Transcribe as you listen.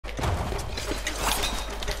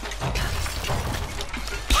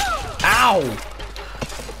Ow!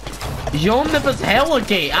 Your nipper's hella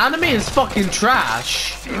gay. Anime is fucking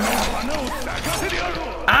trash.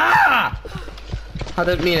 Ah! I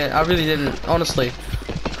didn't mean it. I really didn't. Honestly.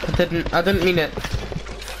 I didn't mean it.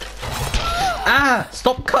 Ah!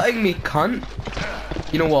 Stop cutting me, cunt.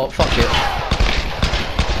 You know what? Fuck it.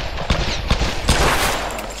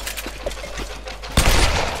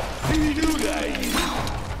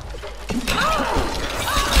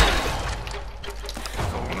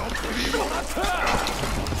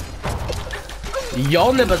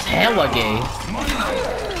 Your nibber's hella gay.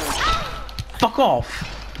 Fuck off.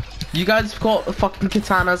 You guys got fucking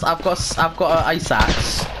katanas. I've got an ice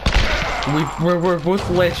axe. We're both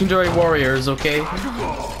legendary warriors, okay?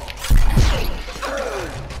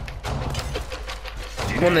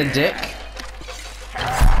 Come on then, dick.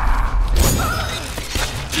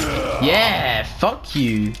 Yeah, fuck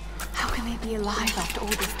you. How can they be alive after all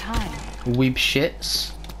this time? Weeb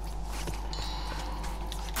shits.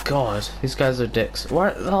 God, these guys are dicks. Why?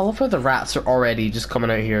 I love how the rats are already just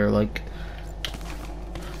coming out here like.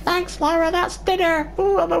 Thanks, Laura. That's dinner.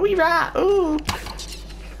 Ooh, I'm a wee rat. Ooh.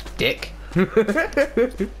 Dick.